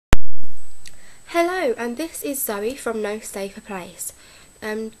Hello, and this is Zoe from No Safer Place.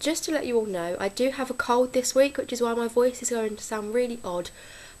 Just to let you all know, I do have a cold this week, which is why my voice is going to sound really odd,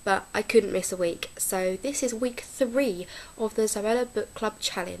 but I couldn't miss a week. So this is week 3 of the Zoella Book Club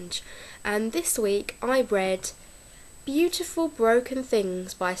Challenge, and this week I read Beautiful Broken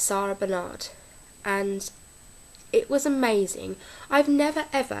Things by Sarah Bernard, and it was amazing. I've never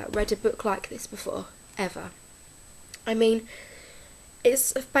ever read a book like this before, ever. I mean,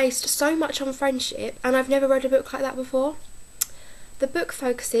 it's based so much on friendship, and I've never read a book like that before. The book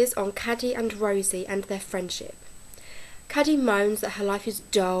focuses on Caddy and Rosie and their friendship. Caddy moans that her life is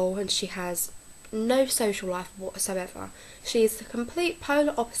dull and she has no social life whatsoever. She is the complete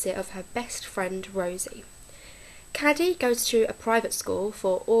polar opposite of her best friend Rosie. Caddy goes to a private school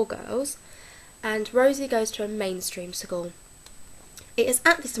for all girls, and Rosie goes to a mainstream school. It is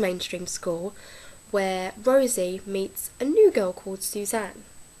at this mainstream school where Rosie meets a new girl called Suzanne.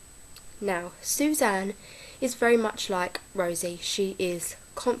 Now, Suzanne is very much like Rosie. She is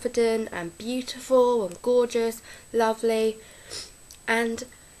confident and beautiful and gorgeous, lovely, and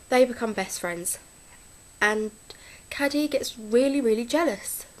they become best friends. And Caddy gets really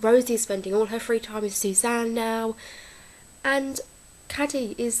jealous. Rosie is spending all her free time with Suzanne now, and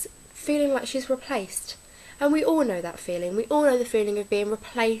Caddy is feeling like she's replaced. And we all know that feeling. We all know the feeling of being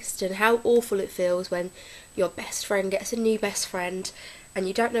replaced and how awful it feels when your best friend gets a new best friend and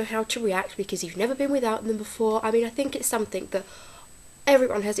you don't know how to react because you've never been without them before. I mean, I think it's something that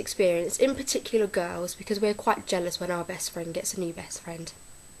everyone has experienced, in particular girls, because we're quite jealous when our best friend gets a new best friend.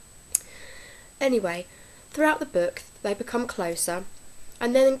 Anyway, throughout the book, they become closer,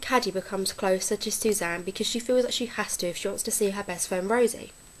 and then Caddy becomes closer to Suzanne because she feels that she has to if she wants to see her best friend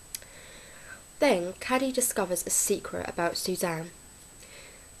Rosie. Then Caddy discovers a secret about Suzanne.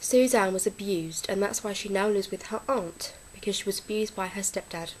 Suzanne was abused, and that's why she now lives with her aunt, because she was abused by her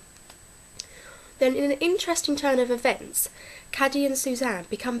stepdad. Then, in an interesting turn of events, Caddy and Suzanne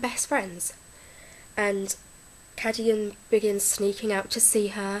become best friends, and Caddy begins sneaking out to see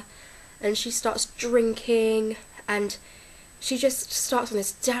her, and she starts drinking, and she just starts on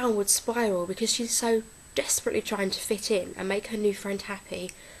this downward spiral because she's so desperately trying to fit in and make her new friend happy.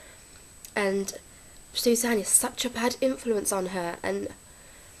 And Suzanne is such a bad influence on her, and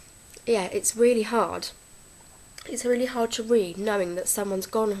yeah, it's really hard. It's really hard to read, knowing that someone's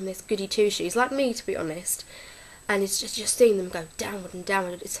gone on this goody two-shoes, like me to be honest, and it's just seeing them go downward and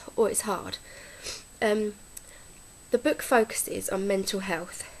downward. It's hard. The book focuses on mental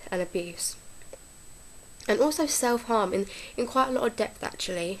health and abuse, and also self-harm in quite a lot of depth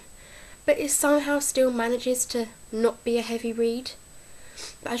actually, but it somehow still manages to not be a heavy read.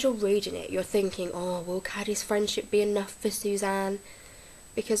 But as you're reading it, you're thinking, oh, will Caddy's friendship be enough for Suzanne?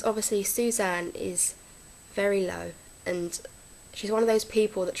 Because obviously Suzanne is very low, and she's one of those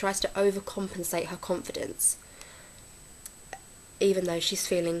people that tries to overcompensate her confidence, even though she's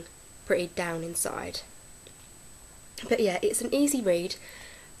feeling pretty down inside. But yeah, it's an easy read,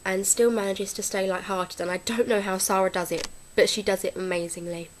 and still manages to stay light-hearted, and I don't know how Sarah does it, but she does it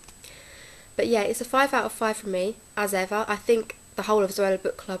amazingly. But yeah, it's a 5 out of 5 from me, as ever. I think the whole of Zoella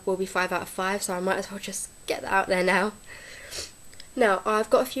Book Club will be 5 out of 5, so I might as well just get that out there now. Now, I've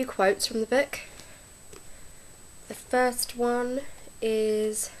got a few quotes from the book. The first one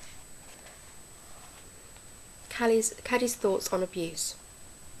is Caddy's thoughts on abuse.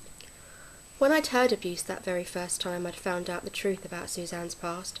 When I'd heard abuse that very first time I'd found out the truth about Suzanne's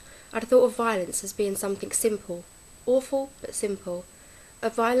past, I'd thought of violence as being something simple, awful but simple, a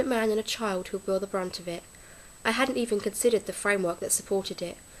violent man and a child who bore the brunt of it. I hadn't even considered the framework that supported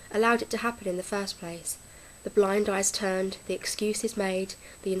it, allowed it to happen in the first place. The blind eyes turned, the excuses made,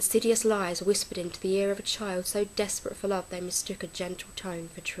 the insidious lies whispered into the ear of a child so desperate for love they mistook a gentle tone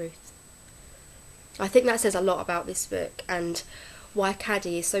for truth. I think that says a lot about this book and why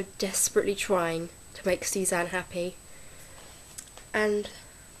Caddy is so desperately trying to make Suzanne happy. And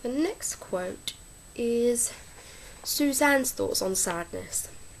the next quote is Suzanne's thoughts on sadness.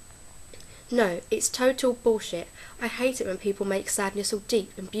 No, it's total bullshit. I hate it when people make sadness all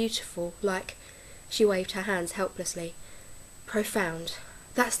deep and beautiful, like... She waved her hands helplessly. Profound.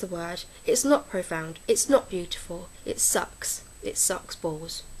 That's the word. It's not profound. It's not beautiful. It sucks. It sucks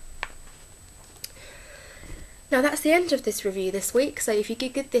balls. Now that's the end of this review this week, so if you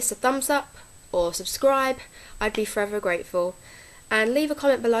could give this a thumbs up or subscribe, I'd be forever grateful. And leave a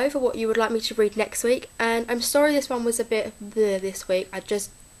comment below for what you would like me to read next week. And I'm sorry this one was a bit bleh this week. I just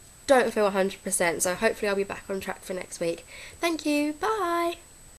don't feel 100%, so hopefully I'll be back on track for next week. Thank you. Bye!